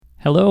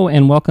Hello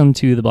and welcome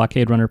to the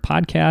Blockade Runner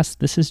podcast.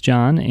 This is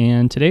John,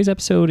 and today's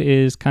episode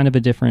is kind of a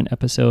different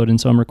episode,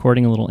 and so I'm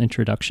recording a little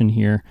introduction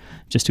here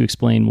just to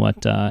explain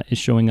what is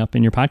showing up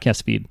in your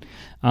podcast feed.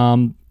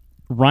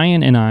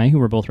 Ryan and I, who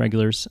are both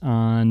regulars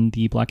on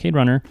the Blockade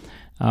Runner,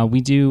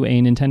 we do a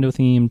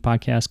Nintendo-themed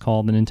podcast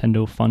called the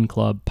Nintendo Fun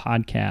Club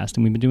Podcast,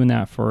 and we've been doing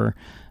that for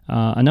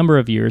a number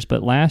of years,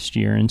 but last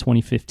year in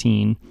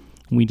 2015,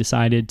 we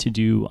decided to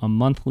do a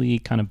monthly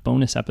kind of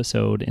bonus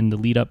episode in the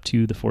lead up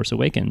to The Force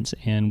Awakens,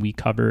 and we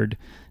covered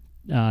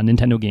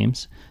Nintendo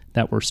games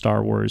that were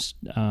Star Wars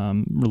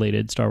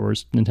related, Star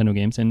Wars Nintendo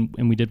games, and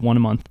we did one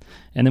a month.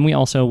 And then we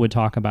also would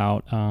talk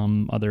about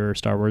other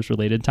Star Wars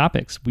related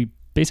topics. We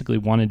basically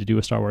wanted to do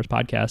a Star Wars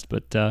podcast,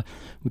 but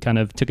we kind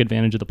of took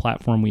advantage of the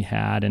platform we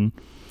had, and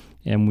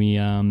we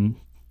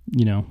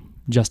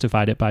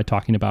justified it by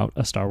talking about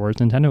a Star Wars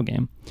Nintendo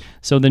game.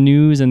 So the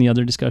news and the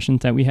other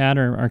discussions that we had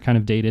are kind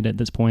of dated at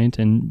this point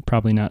and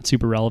probably not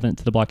super relevant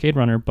to the Blockade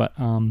Runner, but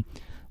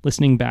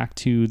listening back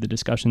to the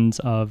discussions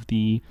of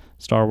the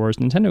Star Wars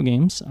Nintendo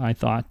games, I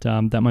thought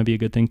that might be a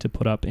good thing to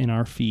put up in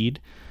our feed,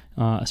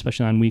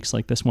 especially on weeks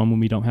like this one when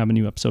we don't have a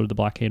new episode of the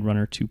Blockade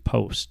Runner to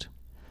post.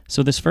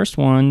 So this first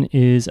one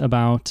is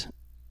about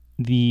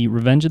the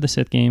Revenge of the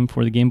Sith game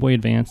for the Game Boy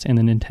Advance and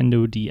the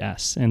Nintendo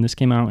DS. And this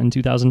came out in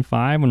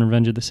 2005 when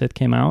Revenge of the Sith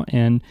came out,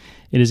 and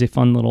it is a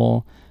fun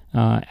little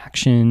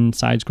action,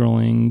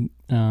 side-scrolling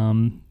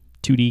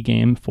 2D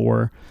game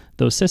for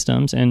those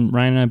systems. And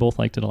Ryan and I both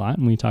liked it a lot,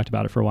 and we talked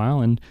about it for a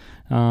while.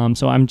 And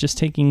so I'm just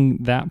taking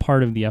that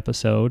part of the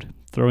episode,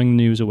 throwing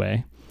the news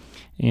away,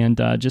 and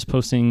just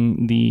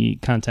posting the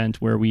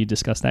content where we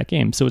discuss that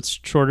game. So it's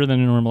shorter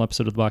than a normal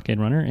episode of the Blockade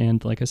Runner,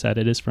 and like I said,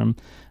 it is from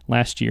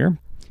last year.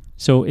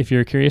 So if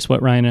you're curious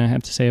what Ryan and I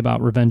have to say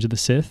about Revenge of the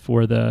Sith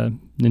for the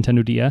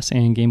Nintendo DS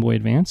and Game Boy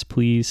Advance,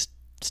 please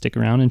stick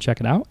around and check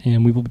it out.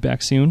 And we will be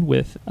back soon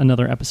with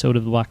another episode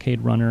of the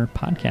Blockade Runner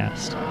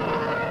podcast.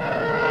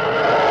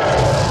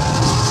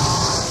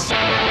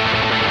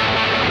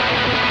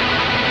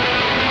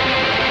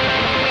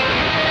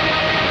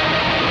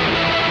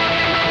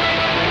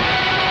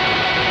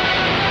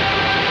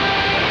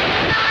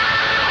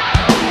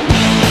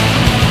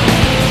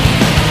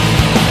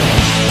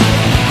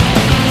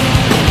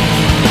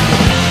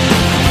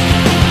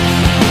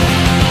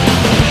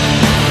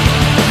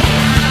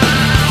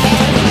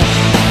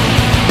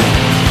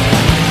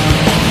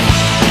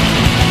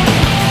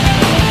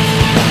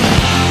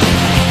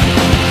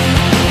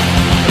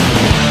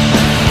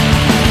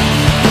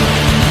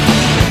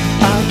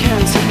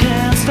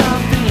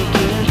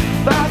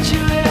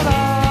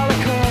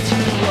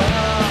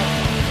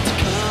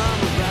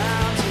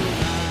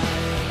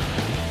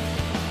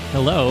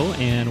 Hello,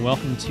 and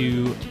welcome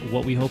to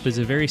what we hope is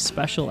a very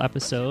special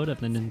episode of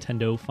the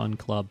Nintendo Fun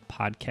Club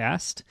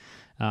podcast.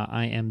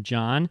 I am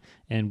John,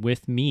 and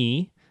with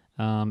me,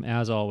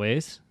 as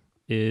always,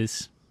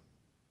 is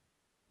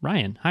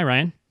Ryan. Hi,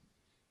 Ryan.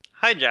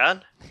 Hi,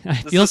 John.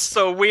 This is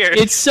so weird.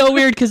 It's so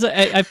weird because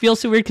I feel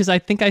so weird because I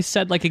think I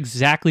said like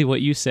exactly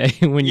what you say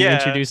when you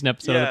introduce an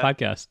episode of the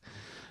podcast.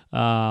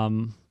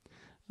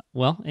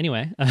 Well,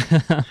 anyway,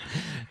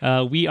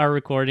 we are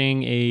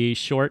recording a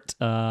short,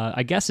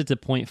 I guess it's a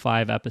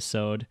 0.5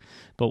 episode,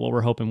 but what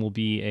we're hoping will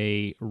be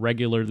a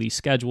regularly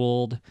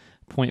scheduled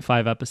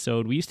 0.5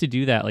 episode. We used to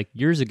do that like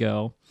years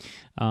ago,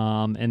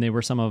 and they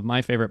were some of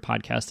my favorite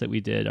podcasts that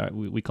we did.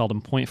 We called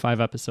them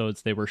 0.5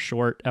 episodes. They were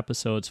short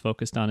episodes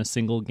focused on a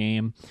single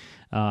game,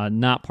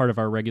 not part of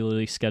our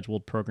regularly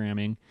scheduled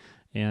programming,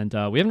 and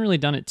we haven't really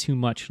done it too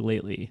much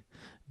lately,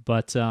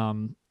 but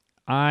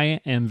I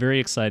am very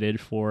excited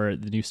for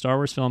the new Star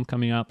Wars film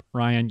coming up.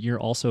 Ryan, you're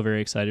also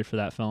very excited for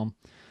that film.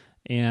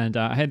 And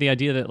I had the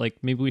idea that like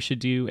maybe we should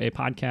do a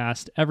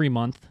podcast every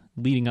month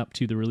leading up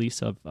to the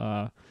release of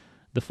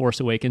The Force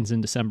Awakens in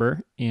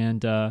December,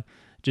 and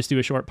just do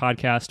a short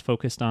podcast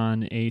focused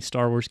on a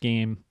Star Wars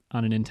game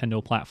on a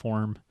Nintendo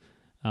platform,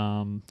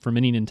 from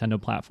any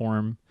Nintendo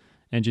platform,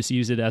 and just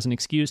use it as an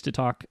excuse to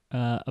talk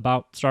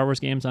about Star Wars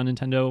games on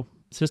Nintendo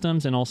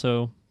systems and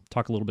also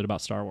talk a little bit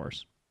about Star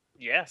Wars.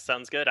 Yeah,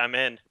 sounds good. I'm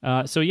in.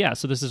 So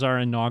this is our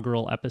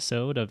inaugural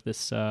episode of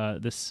this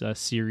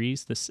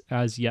series, this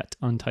as yet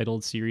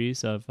untitled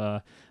series of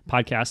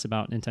podcasts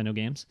about Nintendo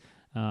games,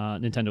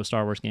 Nintendo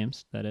Star Wars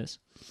games, that is.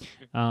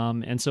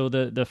 And so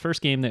the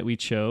first game that we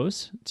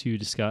chose to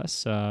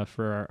discuss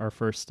for our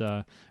first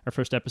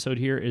episode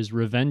here is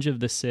Revenge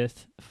of the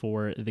Sith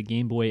for the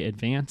Game Boy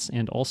Advance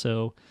and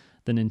also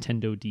the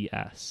Nintendo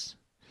DS.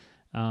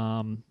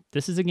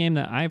 This is a game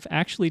that I've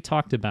actually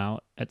talked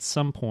about at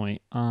some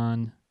point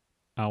on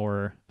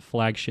our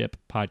flagship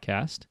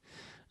podcast.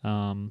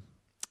 I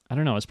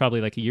don't know, it's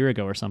probably like a year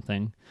ago or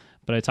something,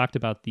 but I talked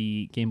about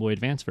the Game Boy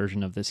Advance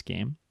version of this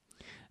game.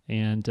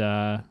 And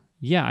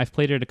I've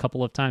played it a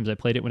couple of times. I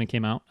played it when it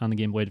came out on the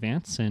Game Boy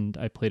Advance, and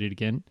I played it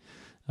again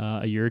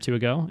a year or two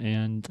ago,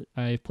 and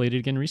I played it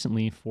again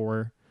recently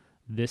for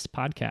this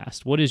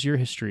podcast. What is your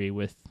history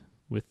with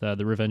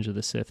the Revenge of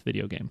the Sith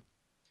video game?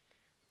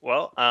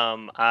 Well,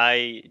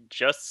 I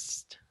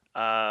just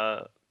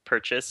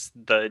purchased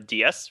the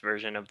DS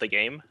version of the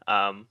game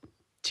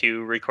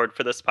to record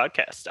for this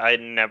podcast. I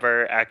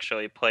never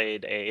actually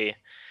played a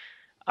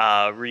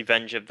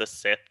Revenge of the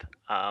Sith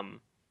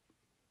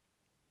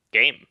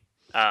game.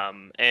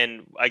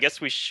 And I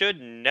guess we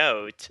should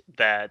note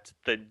that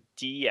the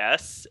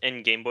DS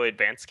and Game Boy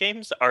Advance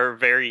games are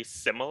very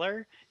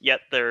similar,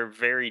 yet they're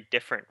very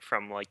different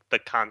from like the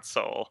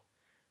console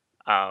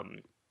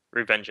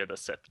Revenge of the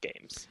Sith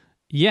games.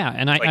 Yeah,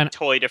 and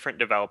totally different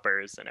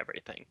developers and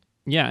everything.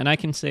 Yeah, and I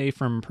can say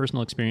from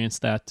personal experience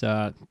that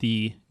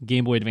the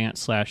Game Boy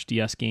Advance /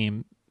 DS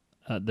game,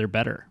 they're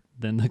better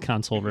than the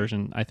console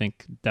version. I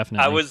think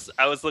definitely.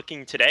 I was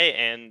looking today,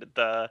 and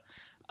the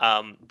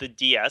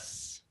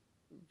DS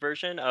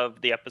version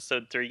of the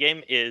Episode 3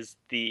 game is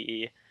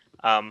the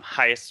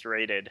highest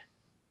rated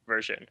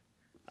version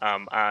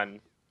on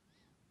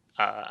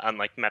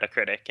like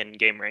Metacritic and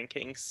game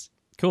rankings.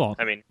 Cool.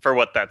 I mean, for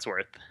what that's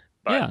worth.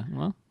 But, yeah.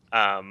 Well.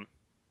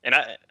 And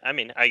I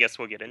mean, I guess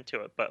we'll get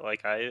into it, but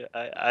like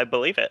I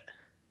believe it.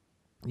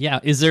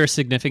 Yeah. Is there a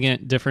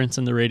significant difference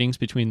in the ratings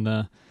between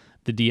the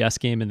DS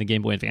game and the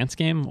Game Boy Advance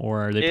game,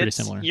 or are they pretty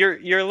similar?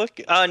 You're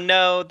looking.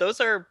 No, those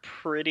are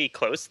pretty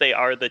close. They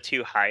are the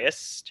two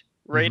highest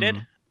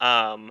rated.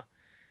 But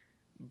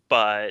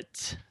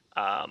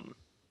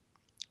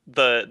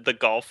the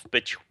gulf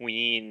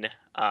between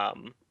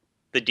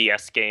the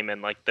DS game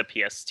and like the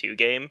PS2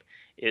 game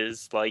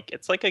is like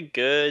it's like a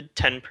good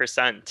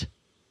 10%.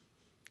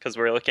 Because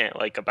we're looking at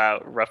like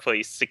about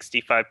roughly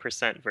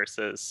 65%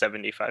 versus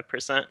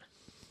 75%.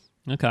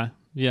 Okay.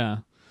 Yeah.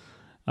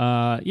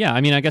 Yeah. I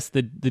mean, I guess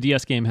the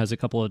DS game has a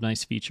couple of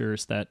nice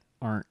features that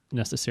aren't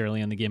necessarily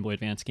in the Game Boy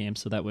Advance game,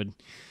 so that would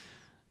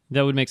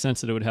make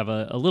sense that it would have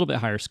a little bit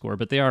higher score.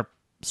 But they are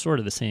sort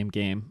of the same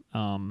game,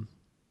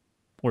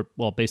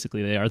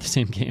 basically they are the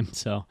same game.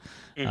 So,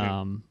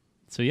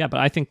 so yeah. But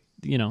I think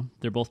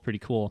they're both pretty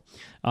cool.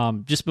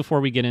 Just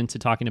before we get into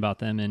talking about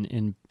them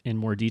in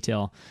more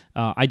detail,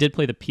 I did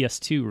play the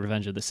PS2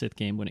 Revenge of the Sith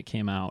game when it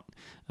came out,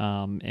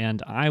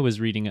 and I was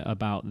reading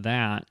about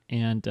that,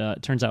 and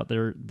it turns out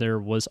there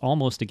was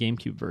almost a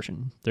GameCube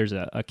version. There's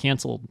a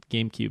canceled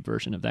GameCube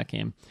version of that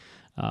game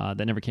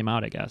that never came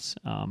out, I guess,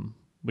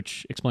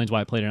 which explains why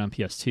I played it on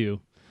PS2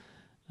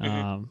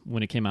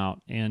 when it came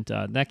out. And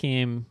that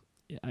game,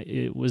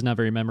 it was not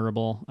very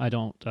memorable. I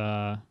don't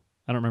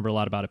remember a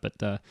lot about it,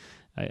 but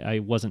I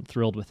wasn't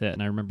thrilled with it,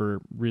 and I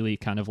remember really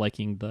kind of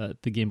liking the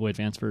Game Boy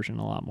Advance version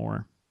a lot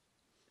more.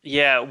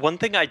 Yeah, one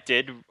thing I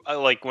did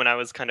like when I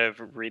was kind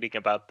of reading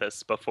about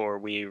this before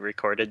we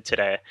recorded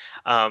today,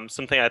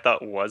 something I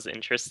thought was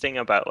interesting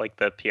about like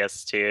the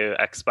PS2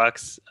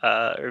 Xbox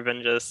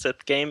Revenge of the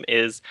Sith game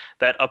is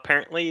that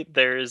apparently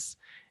there's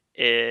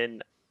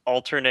an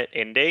alternate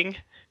ending.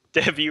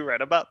 Have you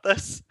read about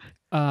this?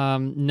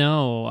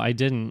 No, I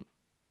didn't.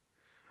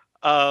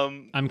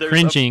 I'm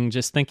cringing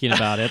just thinking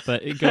about it,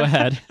 but go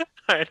ahead.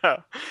 I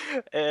know.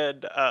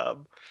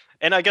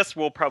 And I guess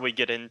we'll probably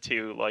get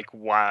into like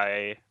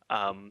why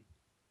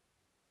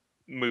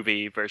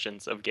movie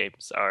versions of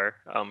games are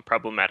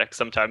problematic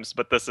sometimes,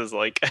 but this is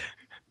like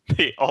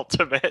the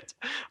ultimate.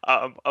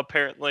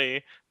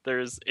 Apparently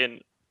there's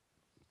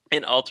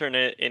an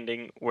alternate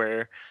ending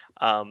where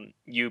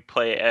you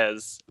play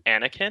as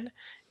Anakin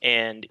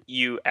and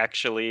you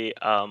actually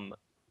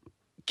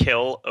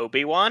kill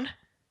Obi-Wan.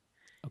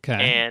 Okay.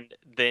 And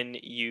then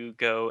you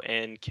go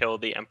and kill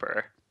the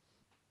Emperor.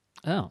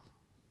 Oh.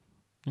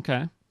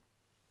 Okay.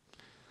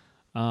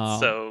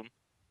 So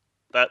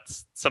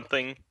that's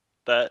something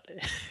that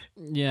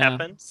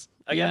happens,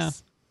 I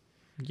guess.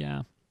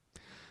 Yeah.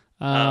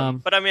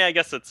 But I mean, I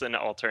guess it's an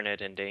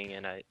alternate ending,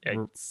 and I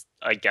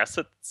guess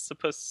it's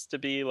supposed to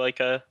be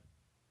like a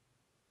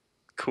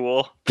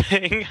cool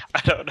thing.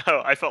 I don't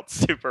know. I felt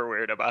super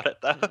weird about it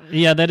though.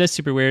 Yeah, that is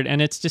super weird,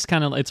 and it's just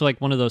kind of it's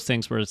like one of those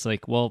things where it's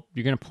like, well,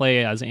 you're gonna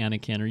play as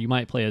Anakin, or you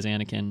might play as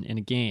Anakin in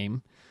a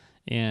game,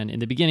 and in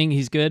the beginning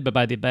he's good, but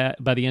by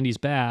the end he's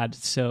bad.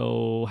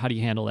 So how do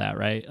you handle that,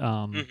 right?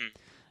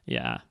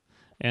 Yeah,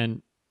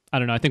 and I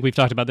don't know. I think we've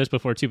talked about this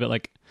before too, but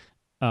like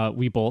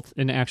we both,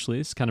 and actually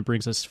this kind of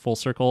brings us full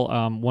circle.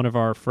 One of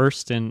our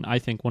first, and I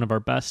think one of our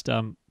best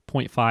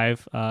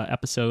 0.5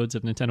 episodes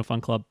of Nintendo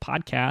Fun Club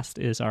podcast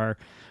is our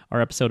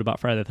episode about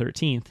Friday the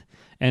 13th.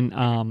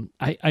 And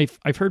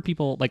I've heard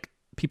people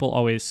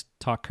always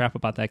talk crap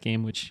about that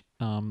game, which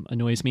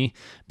annoys me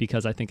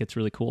because I think it's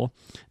really cool.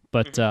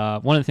 But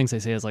one of the things they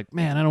say is like,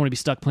 man, I don't want to be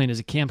stuck playing as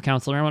a camp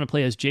counselor. I want to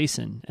play as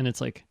Jason. And it's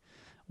like,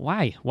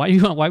 why? Why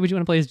would you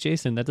want to play as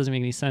Jason? That doesn't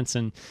make any sense.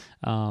 And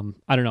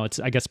I don't know.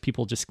 I guess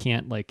people just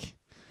can't like,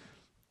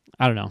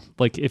 I don't know.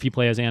 Like if you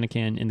play as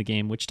Anakin in the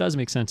game, which does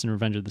make sense in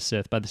Revenge of the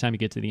Sith, by the time you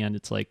get to the end,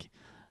 it's like,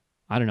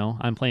 I don't know.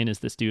 I'm playing as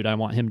this dude. I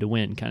want him to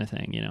win, kind of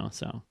thing,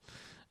 So,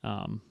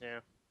 yeah.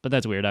 But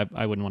that's weird.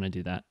 I wouldn't want to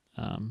do that.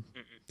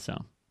 So,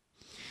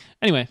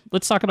 anyway,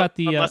 let's talk about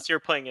the. Unless you're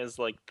playing as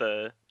like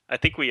I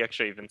think we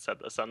actually even said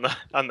this on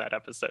that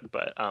episode,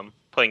 but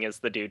playing as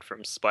the dude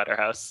from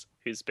Splatterhouse,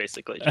 who's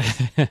basically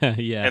Jason.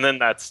 Yeah. And then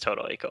that's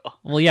totally cool.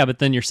 Well, yeah, but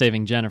then you're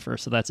saving Jennifer,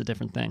 so that's a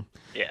different thing.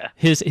 Yeah.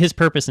 His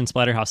purpose in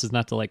Splatterhouse is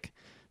not to like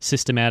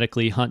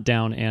systematically hunt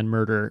down and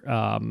murder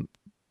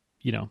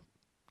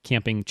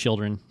camping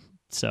children.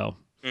 So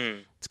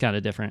Mm. it's kind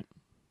of different.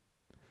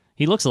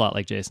 He looks a lot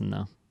like Jason,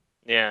 though.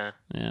 Yeah.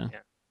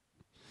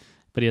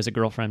 But he has a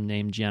girlfriend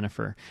named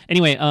Jennifer.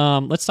 Anyway,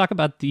 let's talk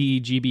about the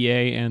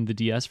GBA and the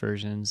DS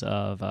versions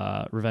of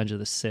Revenge of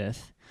the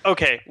Sith.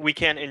 Okay, we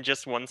can in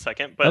just 1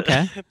 second, but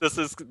Okay. this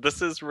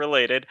is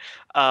related.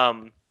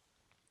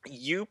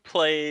 You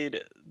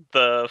played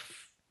the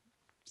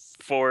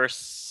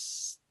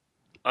Force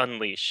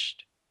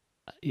Unleashed,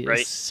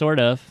 right? Sort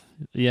of.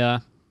 Yeah.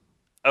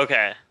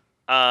 Okay.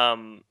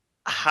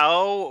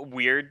 How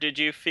weird did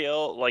you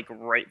feel, like,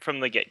 right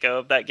from the get-go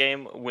of that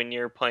game when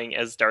you're playing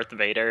as Darth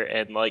Vader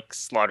and, like,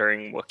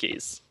 slaughtering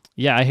Wookiees?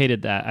 Yeah, I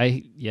hated that.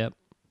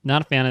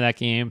 Not a fan of that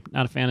game.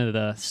 Not a fan of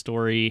the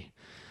story.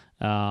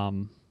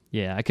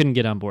 Yeah, I couldn't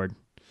get on board.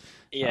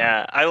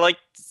 Yeah, I liked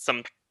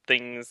some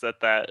things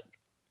that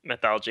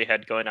mythology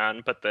had going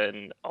on, but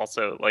then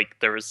also, like,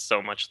 there was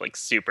so much, like,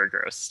 super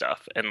gross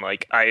stuff, and,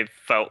 like, I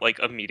felt like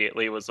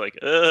immediately was like,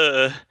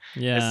 ugh,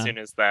 as soon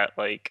as that,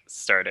 like,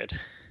 started.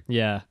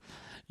 Yeah,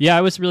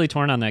 I was really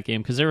torn on that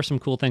game because there were some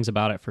cool things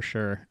about it for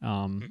sure,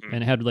 and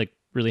it had like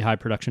really high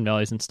production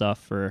values and stuff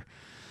for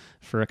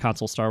a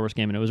console Star Wars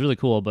game, and it was really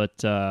cool.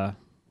 But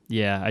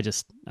yeah, I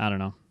don't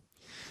know,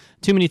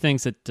 too many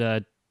things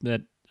that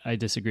I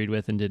disagreed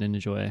with and didn't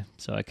enjoy,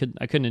 so I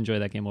couldn't enjoy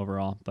that game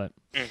overall. But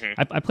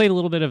I played a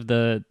little bit of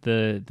the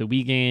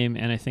Wii game,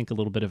 and I think a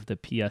little bit of the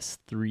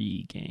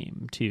PS3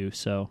 game too.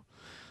 So,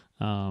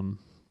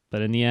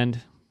 but in the end,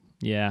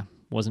 yeah,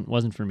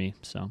 wasn't for me.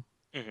 So.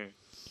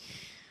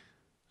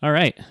 All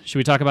right. Should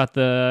we talk about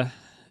the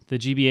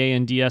GBA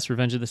and DS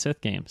Revenge of the Sith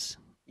games?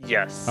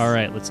 Yes. All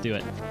right, let's do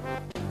it.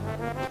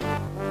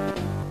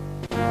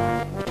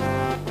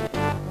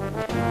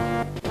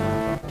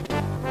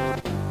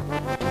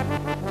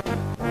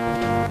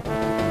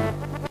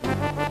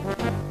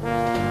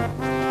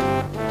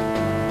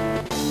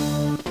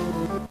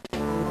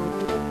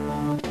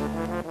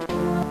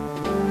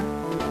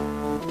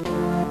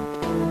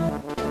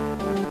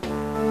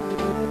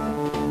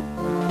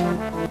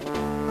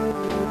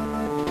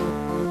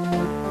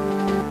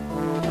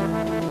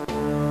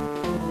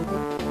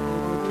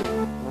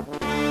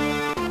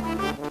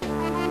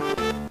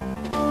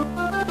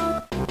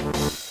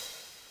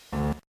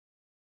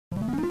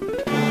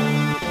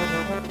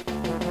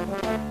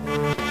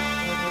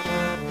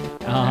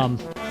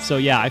 So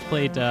yeah, I've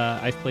played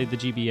the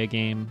GBA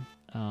game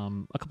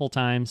a couple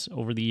times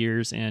over the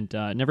years, and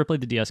never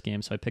played the DS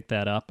game. So I picked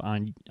that up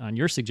on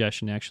your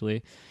suggestion.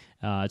 Actually,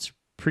 it's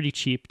pretty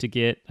cheap to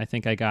get. I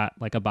think I got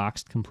like a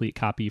boxed complete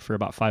copy for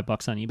about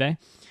 $5 on eBay.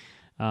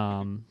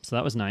 So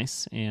that was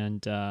nice,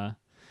 and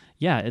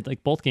yeah,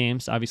 like both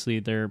games.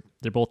 Obviously, they're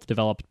both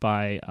developed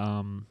by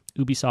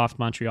Ubisoft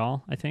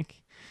Montreal, I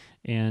think,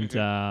 and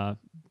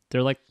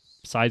they're like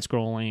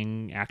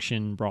side-scrolling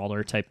action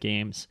brawler type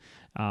games.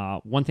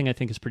 One thing I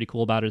think is pretty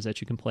cool about it is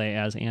that you can play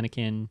as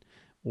Anakin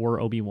or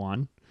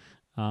Obi-Wan,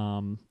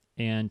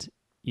 and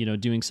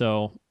doing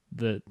so,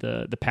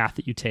 the path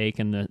that you take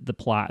and the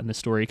plot and the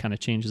story kind of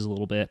changes a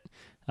little bit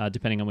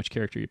depending on which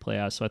character you play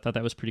as. So I thought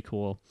that was pretty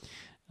cool.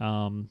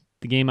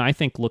 The game I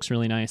think looks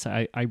really nice.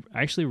 I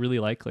actually really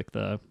like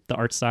the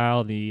art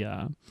style, the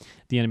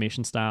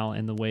animation style,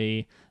 and the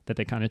way that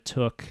they kind of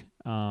took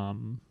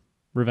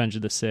Revenge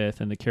of the Sith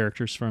and the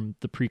characters from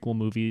the prequel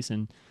movies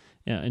and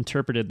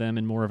interpreted them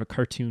in more of a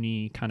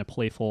cartoony kind of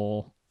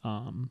playful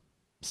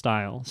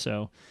style.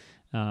 So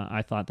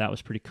I thought that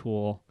was pretty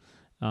cool.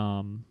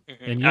 And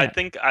yeah, I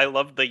think I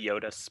love the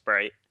Yoda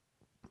sprite.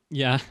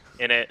 Yeah.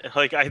 In it,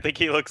 like I think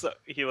he looks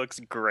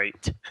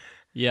great.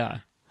 Yeah.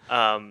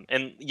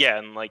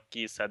 And like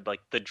you said,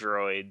 like the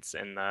droids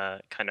and the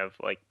kind of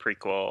like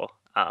prequel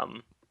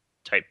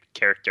type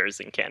characters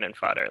in cannon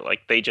fodder,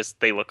 like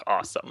they look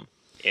awesome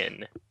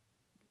in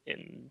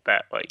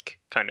that like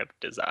kind of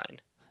design.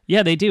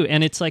 Yeah, they do,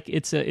 and it's like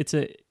it's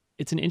an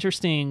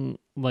interesting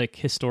like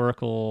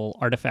historical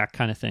artifact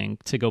kind of thing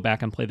to go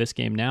back and play this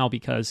game now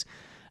because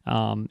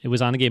it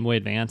was on the Game Boy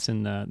Advance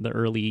in the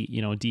early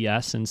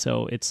DS, and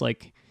so it's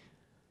like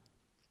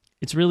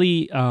it's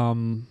really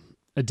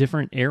a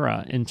different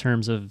era in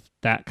terms of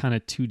that kind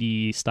of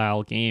 2D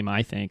style game,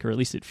 I think, or at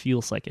least it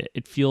feels like it.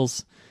 It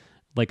feels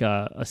like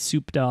a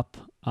souped up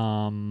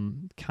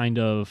kind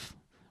of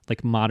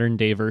like modern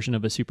day version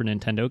of a Super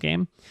Nintendo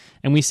game.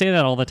 And we say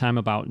that all the time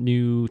about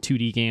new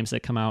 2D games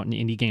that come out and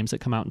indie games that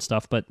come out and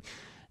stuff, but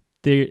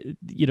they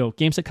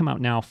games that come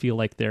out now feel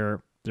like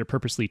they're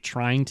purposely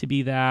trying to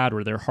be that,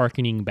 or they're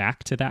hearkening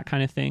back to that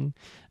kind of thing.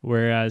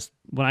 Whereas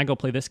when I go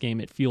play this game,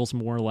 it feels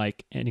more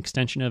like an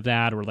extension of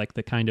that, or like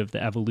the kind of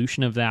the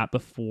evolution of that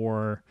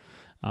before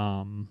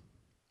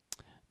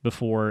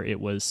it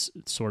was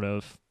sort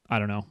of, I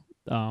don't know,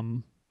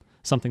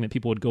 something that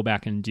people would go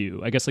back and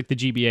do. I guess like the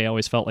GBA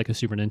always felt like a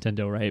Super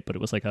Nintendo, right? But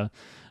it was like a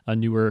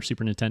newer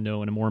Super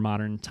Nintendo in a more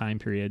modern time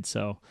period.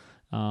 So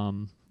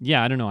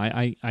yeah, I don't know.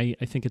 I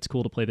think it's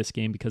cool to play this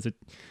game because it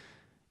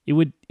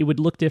would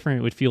look different,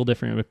 it would feel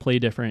different, it would play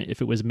different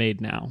if it was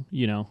made now,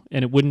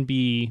 and it wouldn't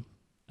be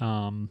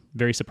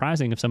very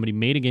surprising if somebody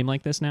made a game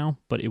like this now,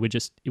 but it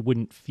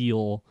wouldn't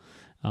feel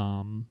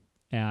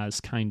as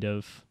kind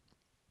of,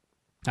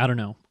 I don't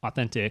know,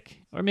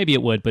 authentic, or maybe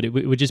it would, but it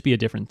would just be a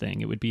different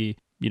thing. It would be,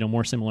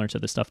 more similar to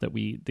the stuff that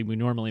we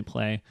normally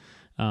play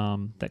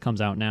that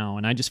comes out now.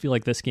 And I just feel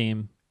like this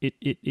game,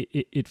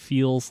 it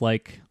feels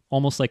like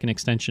almost like an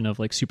extension of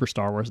like Super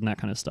Star Wars and that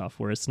kind of stuff,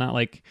 where it's not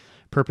like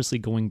purposely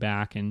going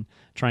back and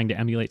trying to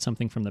emulate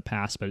something from the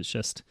past, but it's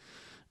just,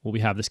 well, we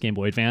have this Game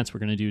Boy Advance, we're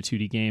going to do a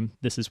 2D game.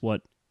 This is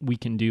what we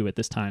can do at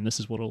this time. This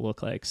is what it'll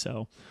look like.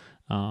 So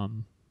I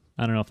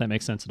don't know if that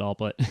makes sense at all,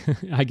 but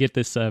I get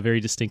this very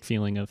distinct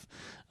feeling of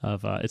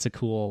it's a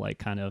cool, like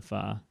kind of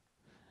a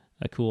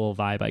cool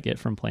vibe I get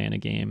from playing a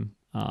game,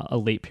 a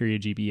late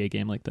period GBA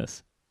game like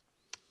this.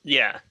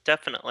 Yeah,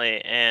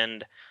 definitely.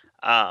 And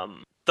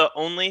the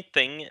only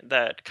thing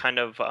that kind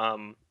of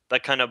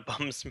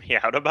bums me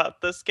out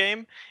about this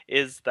game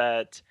is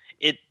that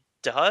it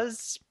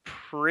does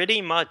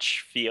pretty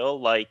much feel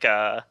like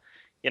a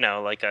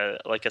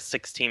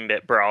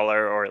 16-bit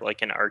brawler or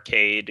like an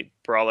arcade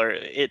brawler.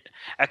 It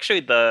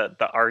actually,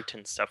 the art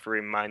and stuff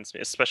reminds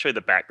me, especially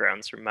the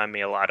backgrounds remind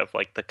me a lot of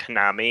like the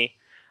Konami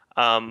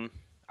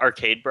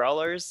arcade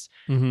brawlers.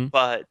 Mm-hmm.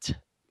 But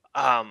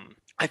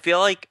I feel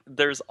like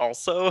there's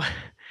also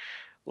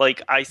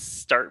like, I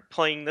start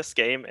playing this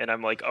game and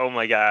I'm like, oh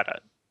my god,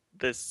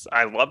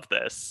 I love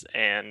this,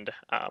 and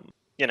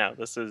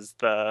this is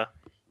the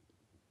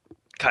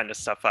kind of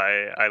stuff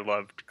I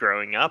loved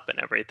growing up and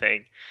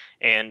everything,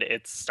 and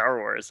it's Star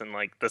Wars, and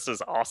like, this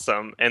is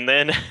awesome. And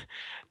then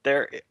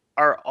there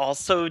are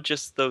also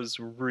just those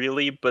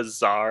really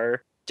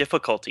bizarre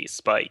difficulty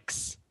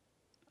spikes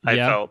I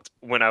felt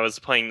when I was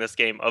playing this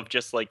game, of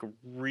just like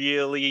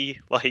really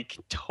like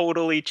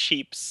totally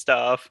cheap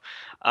stuff.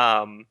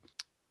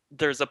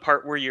 There's a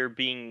part where you're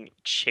being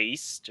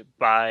chased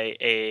by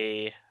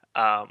a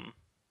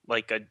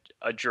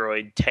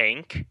droid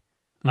tank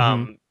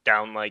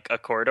down like a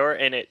corridor,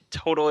 and it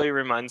totally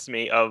reminds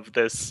me of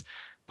this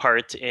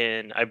part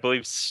in, I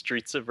believe,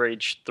 Streets of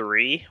Rage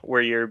 3,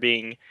 where you're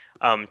being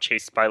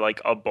chased by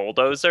like a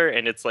bulldozer,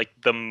 and it's like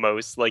the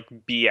most like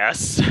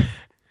BS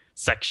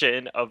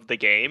section of the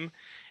game.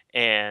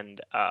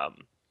 And I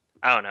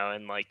don't know,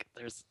 and like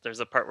there's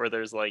a part where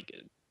there's like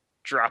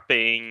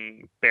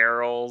dropping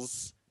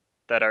barrels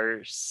that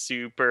are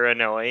super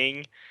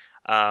annoying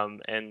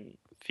and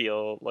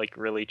feel like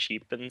really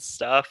cheap and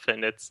stuff,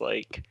 and it's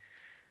like,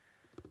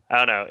 I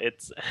don't know,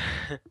 it's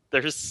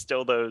there's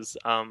still those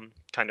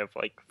kind of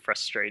like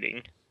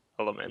frustrating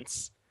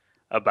elements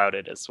about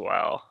it as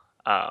well,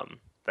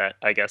 that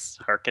I guess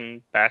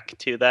harken back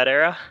to that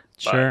era.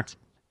 Sure. But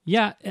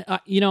yeah,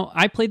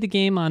 I played the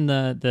game on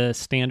the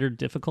standard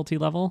difficulty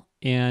level,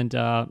 and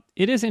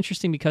it is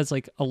interesting because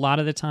like a lot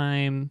of the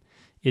time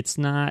it's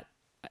not,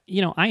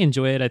 I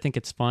enjoy it. I think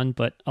it's fun,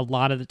 but a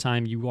lot of the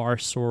time you are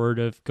sort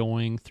of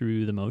going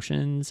through the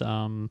motions,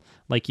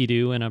 like you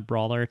do in a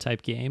brawler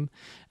type game.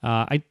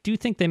 I do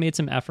think they made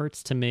some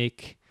efforts to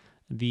make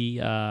the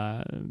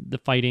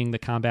fighting, the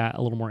combat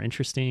a little more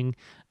interesting.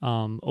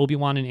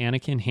 Obi-Wan and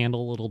Anakin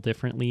handle a little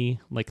differently.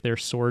 Like their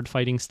sword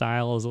fighting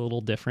style is a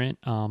little different.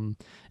 And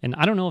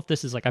I don't know if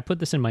this is like, I put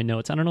this in my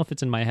notes, I don't know if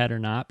it's in my head or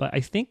not, but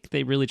I think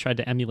they really tried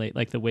to emulate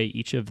like the way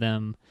each of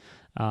them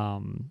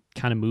kind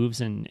of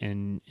moves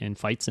and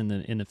fights in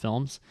the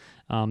films.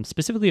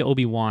 Specifically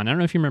Obi-Wan. I don't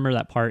know if you remember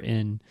that part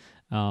in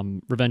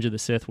Revenge of the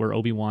Sith where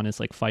Obi-Wan is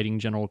like fighting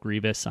General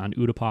Grievous on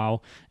Utapau,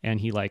 and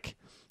he like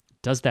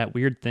does that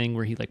weird thing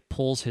where he like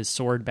pulls his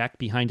sword back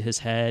behind his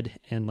head,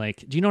 and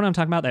like, do you know what I'm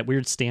talking about? That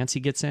weird stance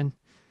he gets in?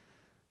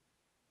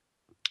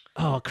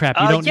 Oh crap,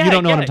 you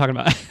don't know what I'm talking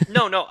about.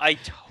 No, I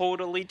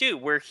totally do.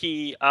 Where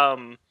he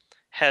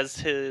has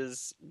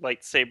his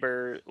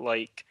lightsaber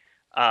like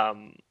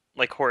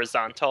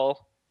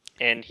horizontal,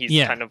 and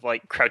he's kind of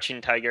like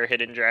Crouching Tiger,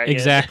 Hidden Dragon.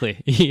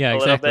 Exactly. Yeah,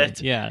 exactly. Little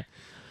bit. Yeah.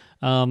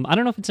 I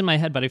don't know if it's in my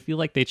head, but I feel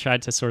like they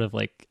tried to sort of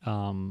like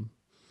kind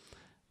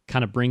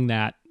of bring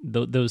that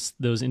those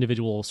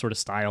individual sort of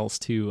styles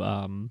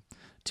to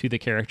the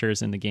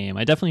characters in the game.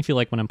 I definitely feel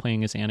like when I'm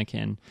playing as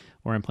Anakin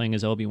or I'm playing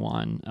as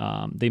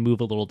Obi-Wan, they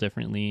move a little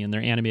differently and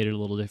they're animated a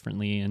little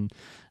differently, and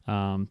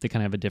they kind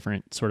of have a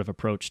different sort of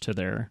approach to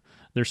their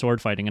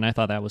sword fighting, and I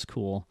thought that was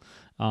cool.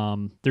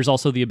 There's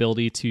also the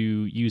ability to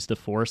use the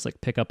Force, like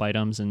pick up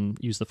items and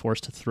use the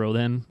Force to throw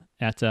them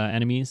at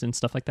enemies and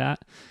stuff like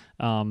that,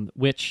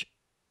 which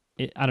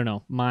I don't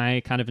know.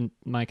 My kind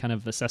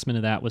of assessment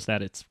of that was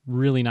that it's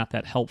really not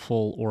that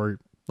helpful, or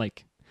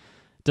like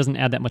doesn't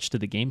add that much to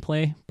the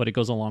gameplay, but it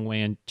goes a long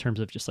way in terms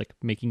of just like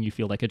making you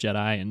feel like a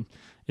Jedi, and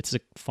it's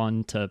like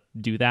fun to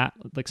do that.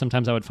 Like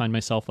sometimes I would find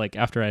myself like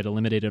after I'd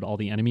eliminated all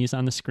the enemies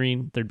on the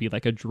screen, there'd be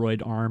like a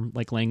droid arm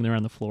like laying there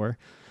on the floor,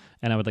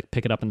 and I would like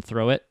pick it up and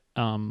throw it.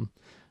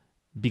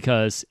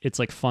 Because it's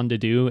like fun to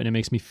do and it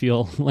makes me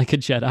feel like a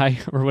Jedi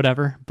or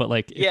whatever. But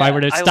like if I were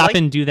to stop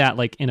and do that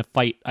like in a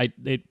fight,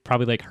 it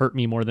probably like hurt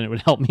me more than it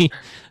would help me.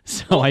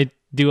 So I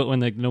do it when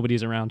like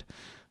nobody's around.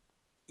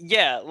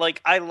 Yeah,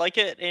 like I like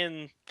it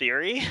in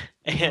theory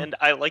Hmm. and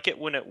I like it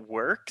when it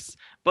works,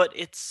 but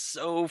it's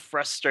so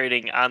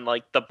frustrating on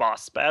like the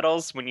boss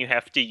battles when you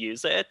have to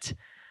use it.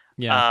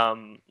 Yeah,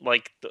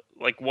 Like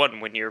one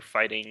when you're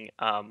fighting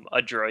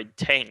a droid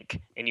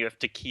tank and you have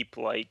to keep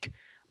like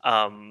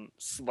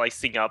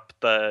slicing up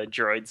the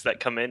droids that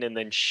come in and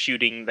then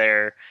shooting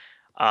their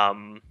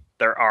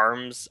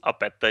arms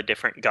up at the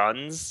different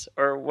guns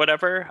or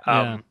whatever.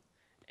 yeah,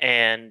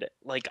 And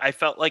like I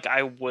felt like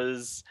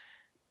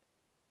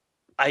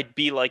I'd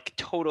be like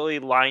totally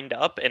lined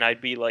up and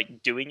I'd be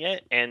like doing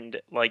it and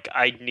like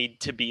I'd need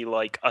to be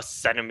like a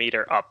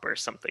centimeter up or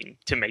something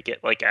to make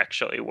it like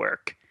actually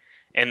work.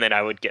 And then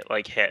I would get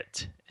like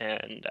hit.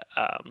 And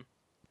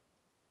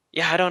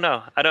yeah, I don't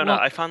know. I don't know.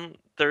 well, I found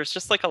there's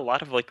just like a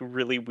lot of like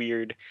really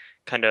weird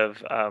kind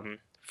of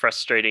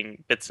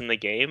frustrating bits in the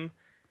game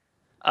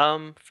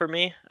for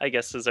me, I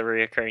guess is a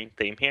reoccurring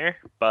theme here.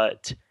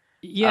 But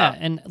yeah, um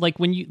and like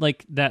when you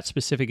like that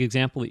specific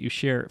example that you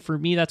share, for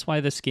me, that's why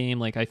this game,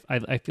 like I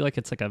feel like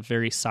it's like a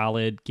very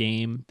solid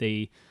game.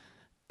 They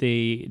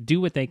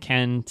do what they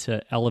can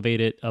to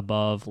elevate it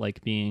above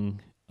like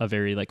being a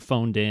very like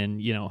phoned in,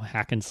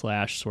 hack and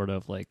slash sort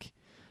of like,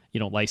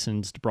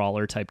 licensed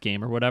brawler type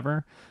game or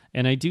whatever.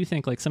 And I do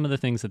think like some of the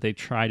things that they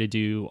try to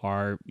do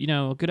are,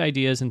 good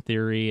ideas in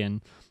theory,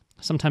 and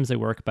sometimes they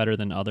work better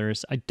than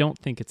others. I don't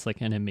think it's like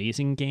an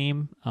amazing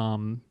game.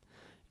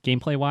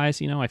 Gameplay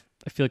wise, I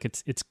feel like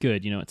it's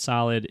good. It's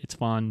solid, it's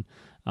fun,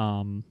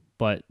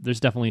 but there's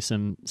definitely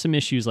some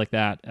issues like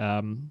that.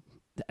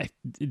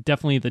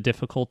 Definitely the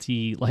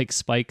difficulty like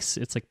spikes.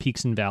 It's like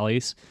peaks and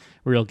valleys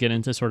where you'll get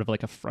into sort of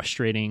like a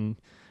frustrating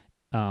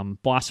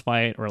boss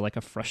fight or like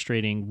a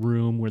frustrating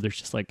room where there's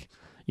just like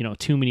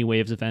too many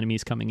waves of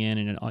enemies coming in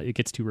and it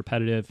gets too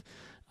repetitive.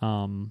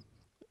 And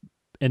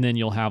then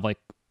you'll have like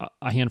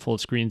a handful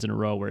of screens in a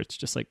row where it's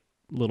just like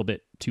a little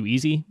bit too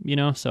easy,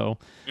 so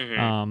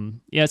mhm.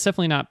 yeah, it's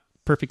definitely not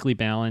perfectly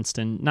balanced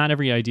and not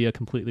every idea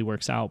completely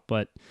works out,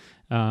 but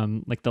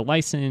like the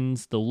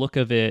license, the look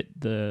of it,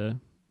 the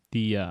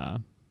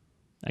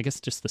I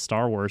guess just the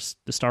Star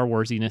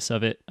Warsiness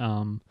of it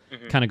Mhm.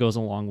 kind of goes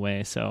a long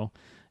way. So,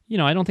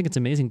 I don't think it's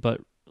amazing,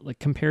 but like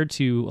compared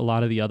to a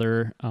lot of the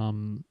other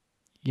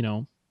you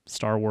know,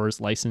 Star Wars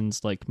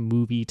licensed like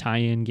movie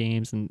tie-in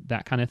games and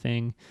that kind of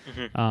thing,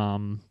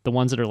 Mhm. the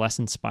ones that are less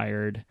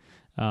inspired,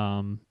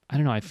 I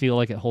don't know, I feel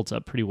like it holds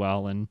up pretty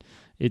well, and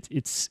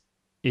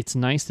it's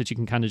nice that you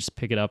can kind of just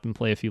pick it up and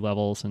play a few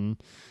levels, and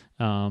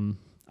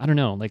I don't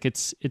know, like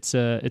it's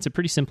a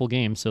pretty simple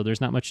game, so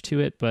there's not much to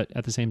it, but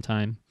at the same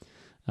time,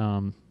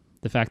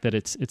 the fact that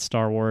it's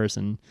Star Wars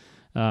and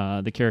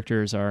the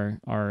characters are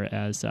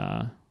as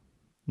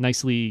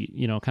nicely,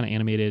 kind of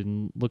animated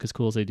and look as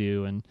cool as they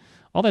do, and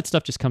all that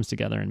stuff just comes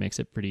together and makes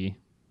it pretty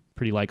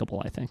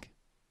likable, I think.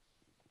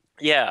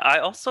 Yeah, I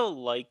also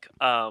like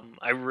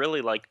I really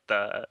like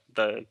the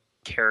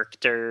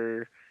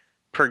character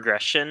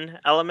progression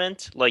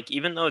element. Like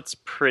even though it's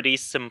pretty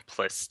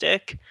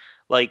simplistic,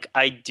 like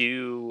I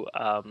do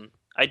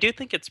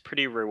think it's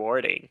pretty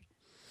rewarding.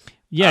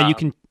 Yeah,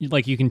 Um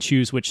you can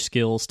choose which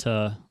skills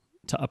to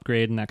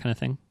upgrade and that kind of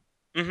thing.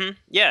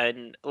 yeah,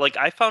 and like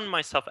I found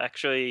myself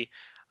actually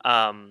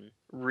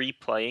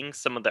replaying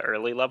some of the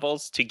early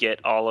levels to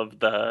get all of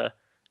the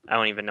I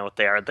don't even know what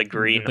they are, the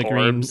green The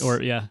green, or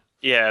orbs. yeah,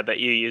 Yeah, that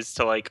you use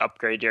to like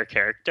upgrade your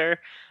character.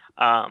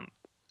 Um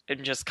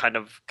and just kind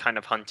of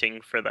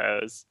hunting for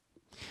those.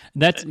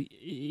 that's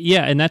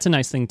yeah, and that's a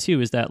nice thing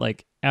too, is that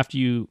like after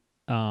you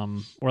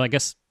or I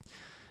guess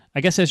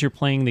as you're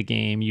playing the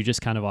game, you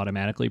just kind of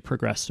automatically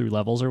progress through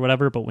levels or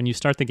whatever. But when you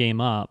start the game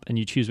up and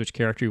you choose which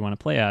character you want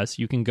to play as,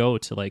 you can go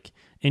to like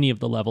any of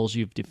the levels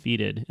you've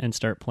defeated and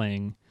start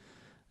playing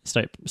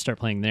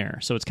there.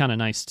 So it's kind of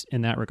nice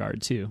in that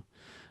regard too.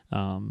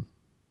 Um,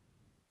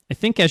 I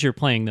think as you're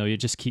playing though, it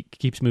just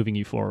keeps moving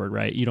you forward,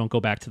 right? You don't go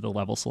back to the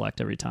level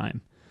select every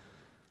time.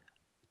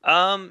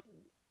 Um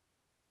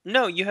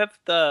no, you have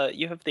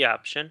the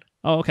option.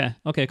 Oh, okay,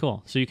 okay,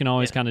 cool. So you can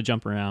always Yeah. kind of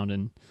jump around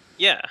and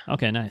Yeah.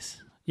 okay,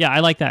 nice. Yeah, I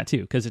like that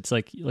too because it's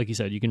like you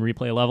said, you can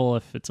replay a level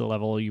if it's a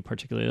level you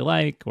particularly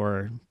like,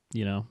 or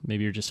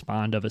maybe you're just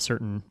fond of a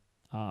certain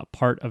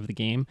part of the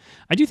game.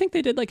 I do think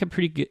they did like a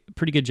pretty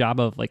good job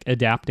of like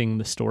adapting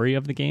the story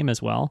of the game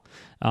as well.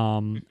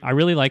 I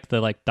really like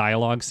the like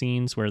dialogue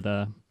scenes where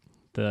the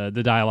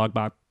dialogue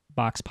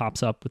box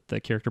pops up with the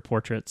character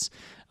portraits.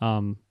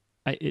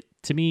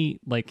 To me,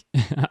 like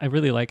I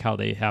really like how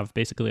they have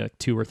basically like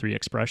two or three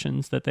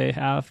expressions that they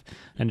have,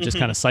 and it just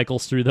kind of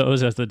cycles through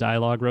those as the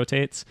dialogue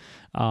rotates.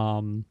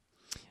 Um,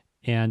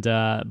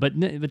 but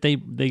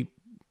they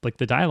like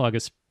the dialogue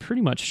is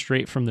pretty much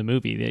straight from the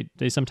movie.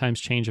 They sometimes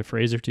change a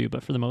phrase or two,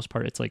 but for the most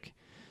part, it's like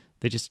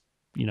they just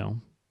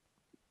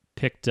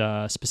picked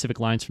specific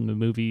lines from the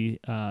movie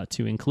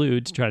to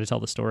include to try to tell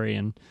the story,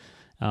 and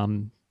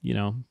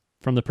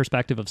from the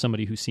perspective of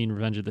somebody who's seen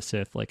Revenge of the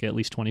Sith like at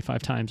least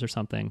 25 times or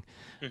something,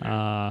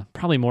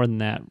 probably more than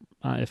that,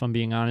 if I'm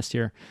being honest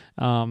here.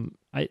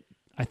 I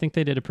think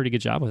they did a pretty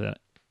good job with it.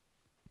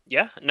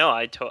 Yeah, no,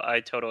 I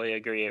totally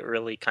agree. It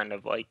really kind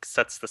of like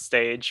sets the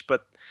stage,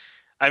 but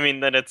I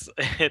mean then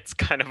it's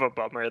kind of a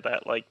bummer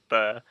that like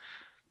the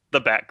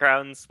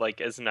backgrounds,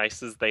 like as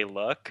nice as they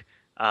look,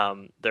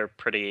 they're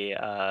pretty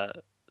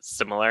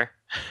similar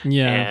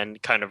Yeah.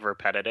 and kind of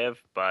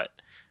repetitive, but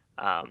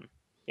um,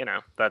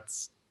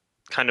 that's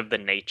kind of the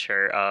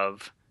nature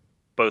of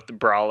both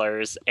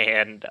brawlers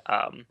and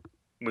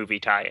movie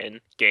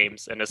tie-in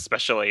games, and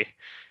especially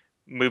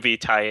movie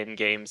tie-in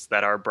games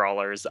that are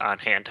brawlers on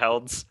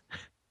handhelds.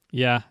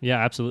 Yeah, yeah,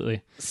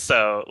 absolutely.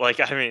 So, like,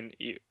 I mean,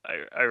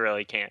 I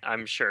really can't.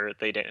 I'm sure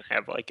they didn't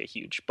have like a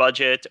huge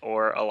budget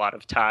or a lot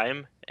of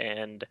time,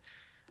 and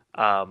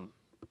um,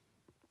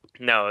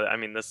 no, I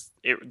mean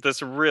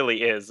this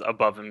really is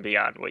above and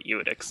beyond what you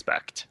would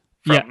expect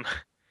Yeah. from.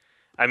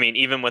 I mean,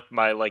 even with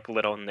my like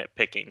little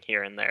nitpicking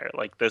here and there,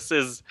 like this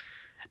is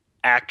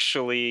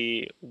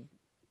actually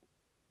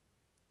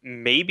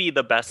maybe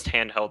the best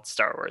handheld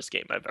Star Wars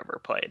game I've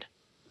ever played.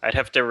 I'd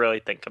have to really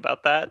think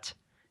about that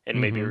and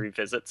maybe Hmm.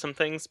 revisit some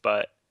things,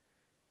 but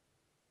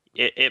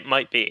it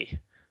might be.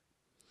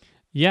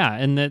 Yeah,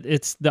 and that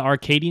it's the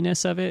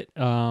arcadiness of it,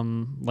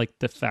 like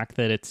the fact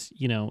that it's,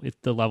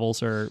 if the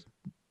levels are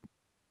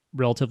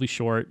relatively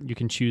short, you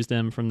can choose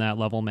them from that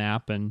level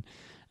map, and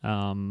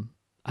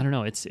I don't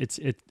know,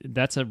 it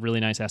that's a really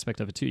nice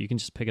aspect of it too. You can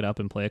just pick it up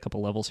and play a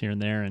couple levels here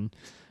and there, and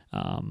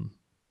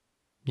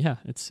yeah,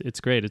 it's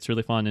great. It's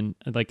really fun, and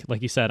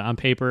like you said, on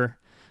paper,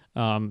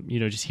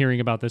 just hearing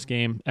about this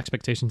game,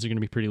 expectations are going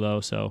to be pretty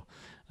low. So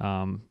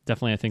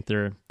definitely, I think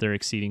they're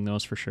exceeding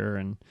those for sure,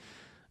 and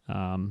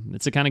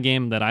it's the kind of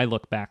game that I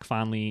look back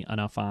fondly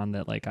enough on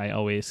that like I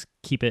always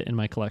keep it in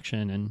my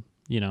collection, and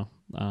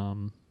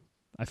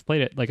I've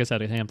played it, like I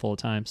said, a handful of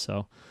times,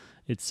 so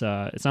it's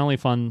not only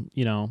fun,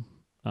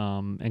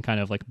 and kind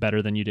of like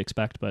better than you'd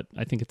expect, but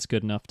I think it's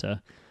good enough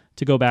to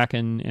go back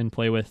and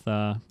play with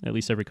at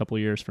least every couple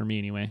of years for me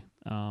anyway.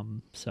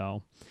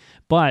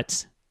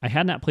 But I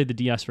had not played the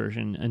DS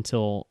version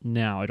until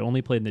now. I'd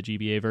only played the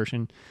GBA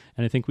version,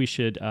 and I think we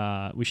should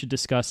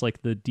discuss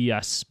like the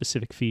DS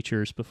specific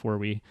features before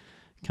we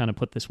kind of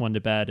put this one to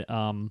bed.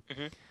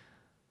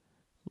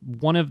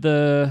 One of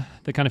the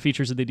kind of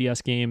features of the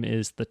DS game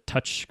is the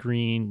touch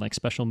screen, like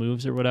special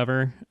moves or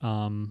whatever,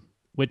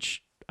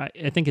 which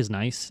I think is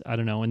nice. I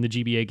don't know. In the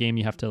GBA game,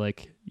 you have to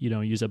like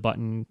use a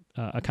button,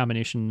 a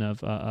combination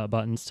of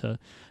buttons to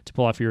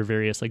pull off your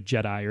various like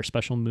Jedi or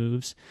special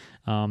moves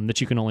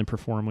that you can only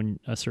perform when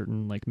a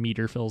certain like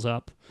meter fills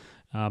up.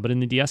 But in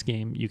the DS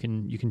game, you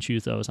can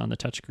choose those on the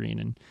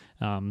touchscreen,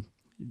 and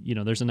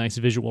there's a nice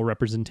visual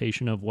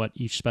representation of what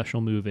each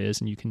special move is,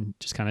 and you can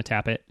just kind of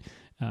tap it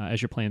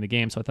as you're playing the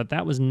game. So I thought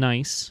that was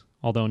nice,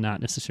 although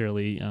not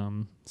necessarily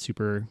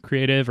super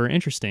creative or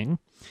interesting,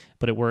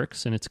 but it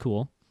works and it's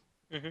cool.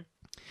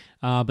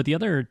 Mm-hmm. But the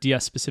other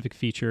DS specific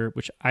feature,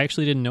 which I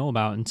actually didn't know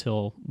about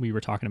until we were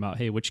talking about,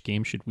 hey, which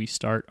game should we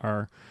start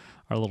our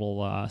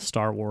little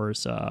Star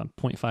Wars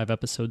 0.5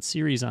 episode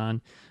series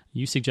on?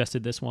 You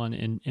suggested this one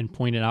and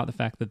pointed out the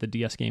fact that the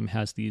DS game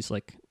has these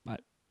like,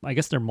 I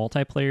guess they're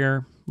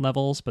multiplayer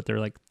levels, but they're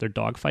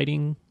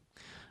dogfighting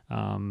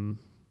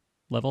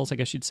levels, I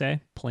guess you'd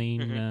say.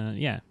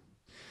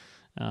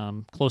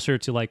 Closer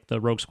to like the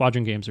Rogue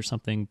Squadron games or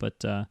something,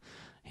 but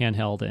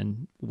handheld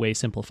and way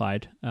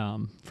simplified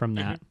from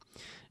that.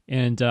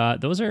 And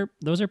those are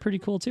pretty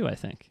cool too, I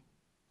think.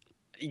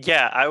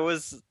 Yeah, I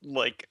was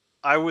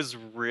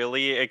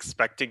really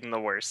expecting the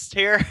worst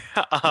here.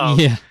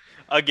 Yeah.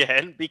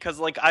 Again, because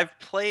like I've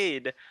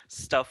played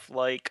stuff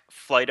like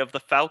Flight of the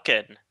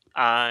Falcon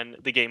on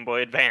the Game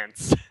Boy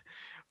Advance,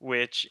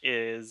 which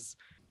is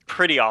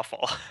pretty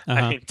awful.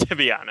 I mean, to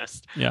be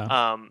honest.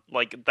 Yeah.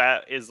 Like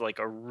that is like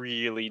a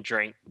really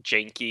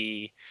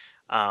janky,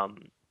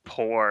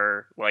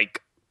 poor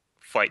like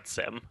flight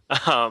sim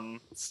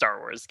Star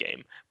Wars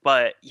game.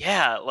 But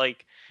yeah,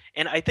 like,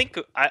 and I think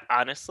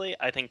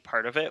I think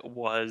part of it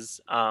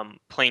was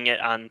playing it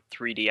on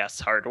 3DS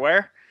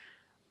hardware,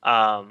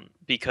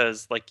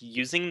 because like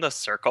using the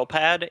circle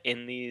pad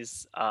in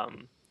these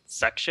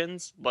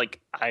sections, like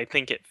I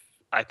think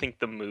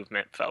the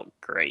movement felt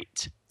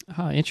great.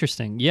 Oh,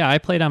 interesting. Yeah, I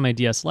played on my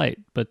DS Lite,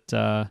 but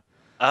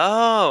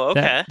oh,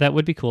 okay. that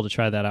would be cool to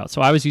try that out.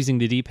 So I was using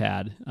the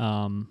D-pad,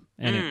 and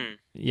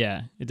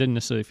it didn't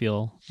necessarily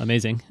feel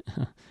amazing.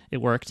 It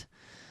worked,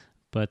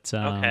 but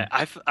okay.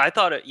 I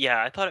thought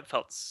it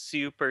felt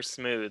super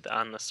smooth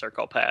on the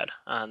circle pad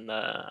on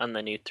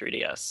the new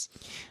 3DS.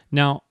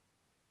 Now,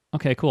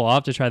 okay, cool. I'll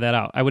have to try that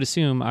out. I would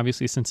assume,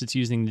 obviously, since it's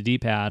using the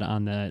D-pad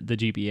on the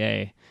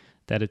GBA,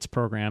 that it's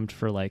programmed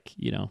for like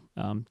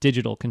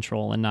digital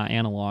control and not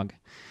analog.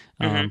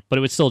 But it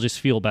would still just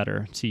feel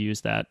better to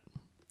use that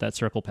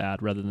circle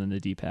pad rather than the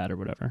D-pad or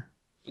whatever.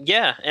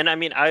 Yeah, and I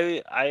mean,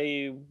 I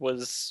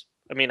was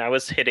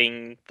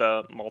hitting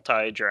the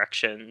multi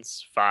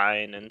directions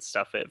fine and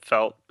stuff. It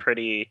felt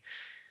pretty.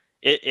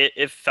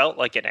 It felt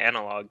like an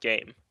analog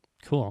game.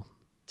 Cool.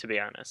 To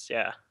be honest,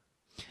 yeah.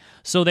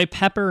 So they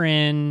pepper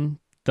in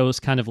those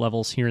kind of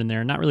levels here and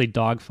there. Not really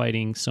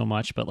dogfighting so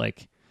much, but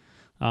like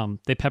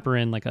they pepper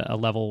in like a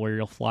level where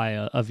you'll fly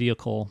a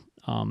vehicle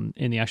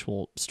in the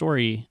actual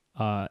story,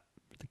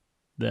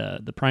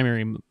 the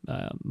primary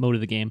mode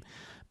of the game.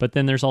 But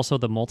then there's also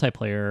the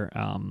multiplayer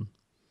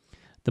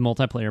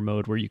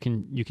mode where you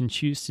can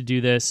choose to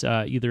do this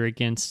either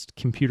against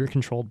computer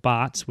controlled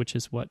bots, which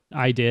is what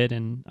I did,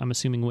 and I'm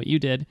assuming what you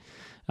did.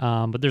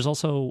 But there's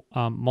also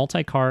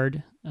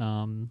multi-card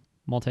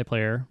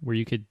multiplayer where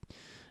you could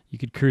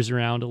cruise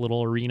around a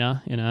little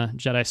arena in a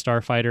Jedi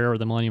Starfighter or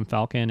the Millennium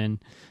Falcon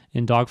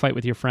and dogfight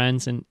with your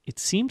friends. And it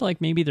seemed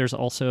like maybe there's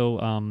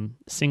also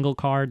single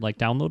card, like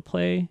download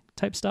play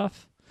type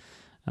stuff.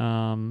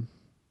 Wow.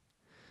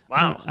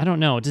 I don't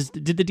know.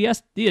 Did the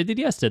DS? Yeah, the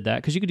DS did that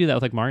because you could do that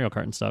with like Mario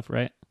Kart and stuff,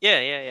 right?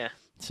 Yeah.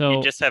 So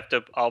you just have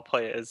to all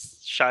play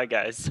as Shy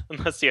Guys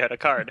unless you had a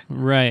card.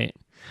 Right.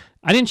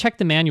 I didn't check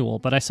the manual,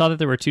 but I saw that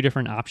there were 2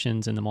 different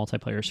options in the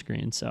multiplayer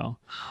screen. So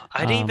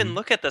I didn't even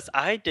look at this.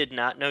 I did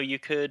not know you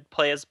could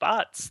play as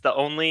bots. The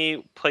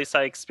only place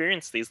I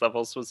experienced these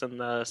levels was in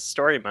the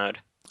story mode.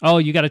 Oh,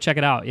 you got to check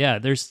it out. Yeah,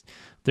 there's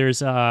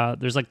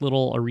like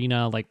little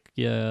arena, like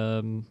I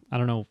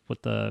don't know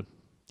what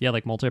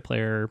like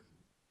multiplayer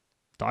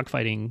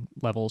dogfighting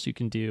levels you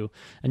can do,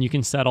 and you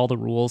can set all the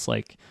rules.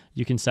 Like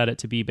you can set it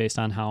to be based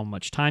on how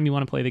much time you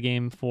want to play the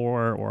game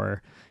for,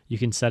 or you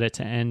can set it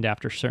to end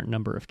after a certain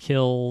number of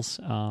kills.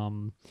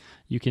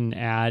 You can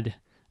add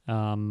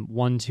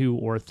 1, 2,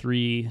 or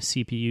 3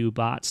 CPU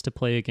bots to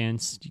play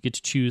against. You get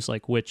to choose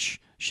like which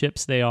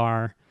ships they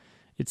are.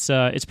 It's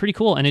pretty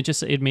cool, and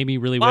it made me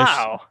really wish.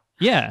 Wow.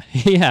 Yeah,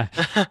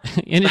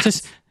 and it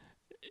just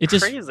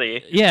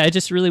crazy. Yeah,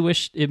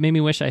 it made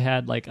me wish I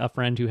had like a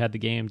friend who had the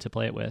game to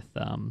play it with.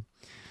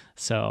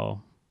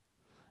 So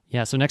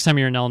next time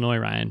you're in Illinois,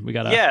 Ryan, we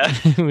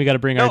gotta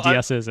bring our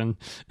DSs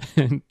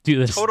and do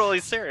this. Totally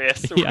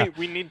serious. Yeah.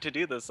 We need to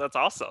do this. That's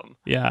awesome.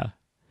 Yeah.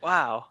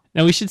 Wow.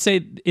 Now we should say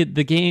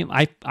the game.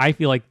 I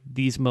feel like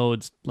these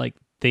modes, like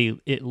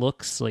it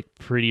looks like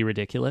pretty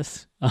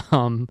ridiculous.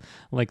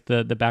 Like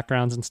the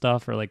backgrounds and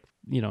stuff are like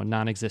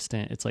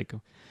non-existent. It's like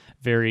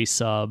very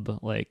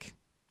like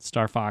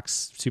Star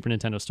Fox, Super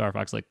Nintendo Star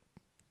Fox, like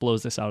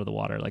blows this out of the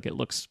water. Like it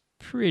looks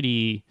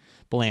pretty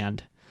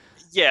bland.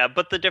 Yeah,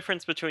 but the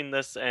difference between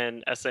this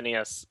and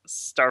SNES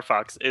Star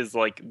Fox is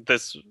like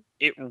this,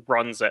 it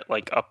runs at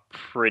like a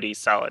pretty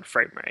solid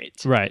frame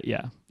rate. Right,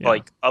 yeah.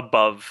 Like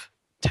above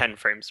 10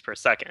 frames per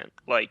second.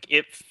 Like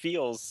it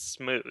feels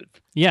smooth.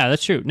 Yeah,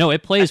 that's true. No,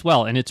 it plays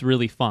well and it's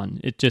really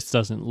fun. It just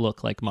doesn't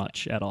look like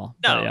much at all.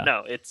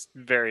 No, it's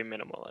very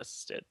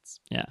minimalist.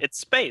 It's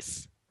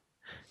space.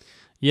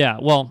 Yeah,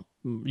 well,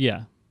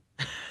 yeah.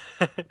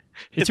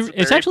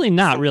 It's actually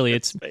not really.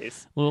 It's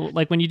space. Well,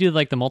 like when you do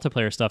like the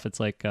multiplayer stuff, it's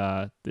like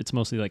it's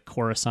mostly like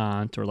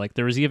Coruscant, or like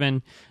there was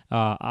even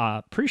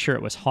pretty sure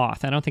it was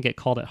Hoth. I don't think it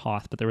called it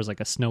Hoth, but there was like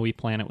a snowy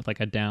planet with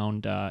like a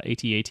downed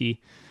AT-AT.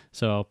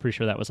 So pretty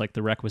sure that was like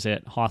the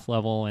requisite Hoth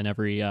level in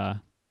every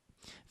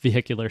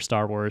vehicular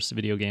Star Wars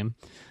video game.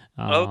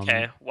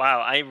 Okay, wow,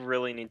 I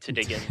really need to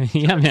dig in.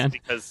 Yeah, man.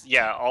 Because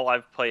all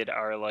I've played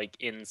are like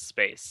in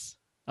space.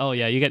 Oh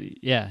yeah,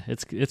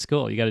 it's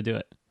cool. You got to do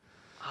it.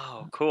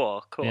 Oh,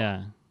 cool.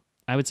 Yeah,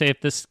 I would say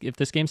if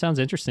this game sounds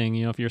interesting,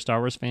 if you're a Star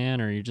Wars fan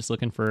or you're just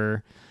looking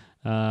for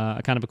a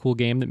kind of a cool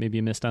game that maybe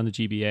you missed on the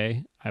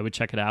GBA, I would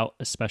check it out,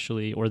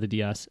 or the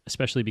DS,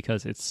 especially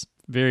because it's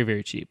very,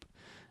 very cheap,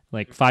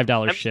 like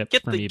 $5 shipped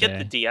from eBay. Get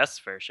the DS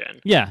version.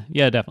 Yeah,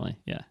 definitely,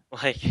 yeah.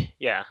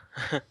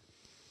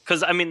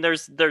 Because I mean,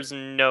 there's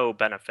no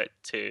benefit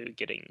to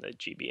getting the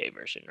GBA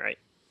version, right?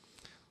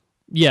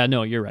 Yeah,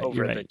 no, you're right. Over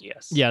you're right. the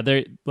DS. Yeah,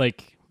 they're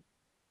like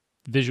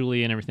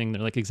visually and everything,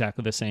 they're like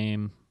exactly the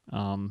same.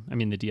 I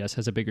mean, the DS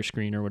has a bigger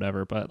screen or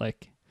whatever, but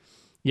like,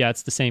 yeah,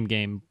 it's the same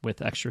game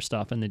with extra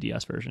stuff in the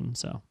DS version.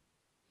 So,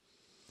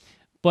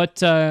 but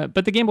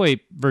the Game Boy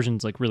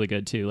version's like really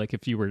good too. Like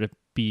if you were to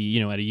be,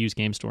 at a used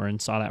game store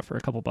and saw that for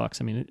a couple bucks,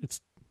 I mean,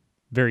 it's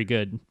very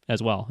good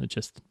as well. It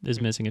just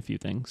is missing a few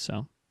things.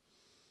 So.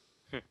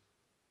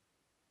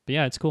 But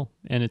yeah, it's cool,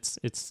 and it's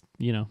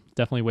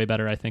definitely way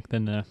better, I think,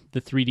 than the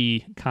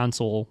 3D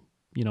console,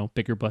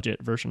 bigger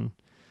budget version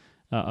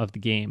of the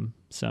game.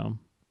 So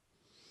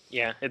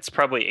yeah, it's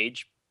probably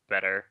aged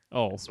better.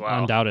 Oh, as well.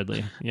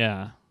 Undoubtedly,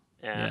 yeah.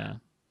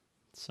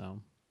 So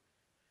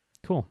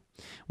cool.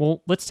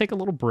 Well, let's take a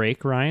little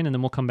break, Ryan, and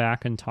then we'll come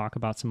back and talk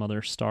about some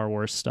other Star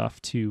Wars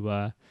stuff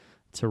to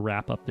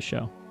wrap up the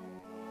show.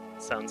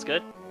 Sounds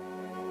good.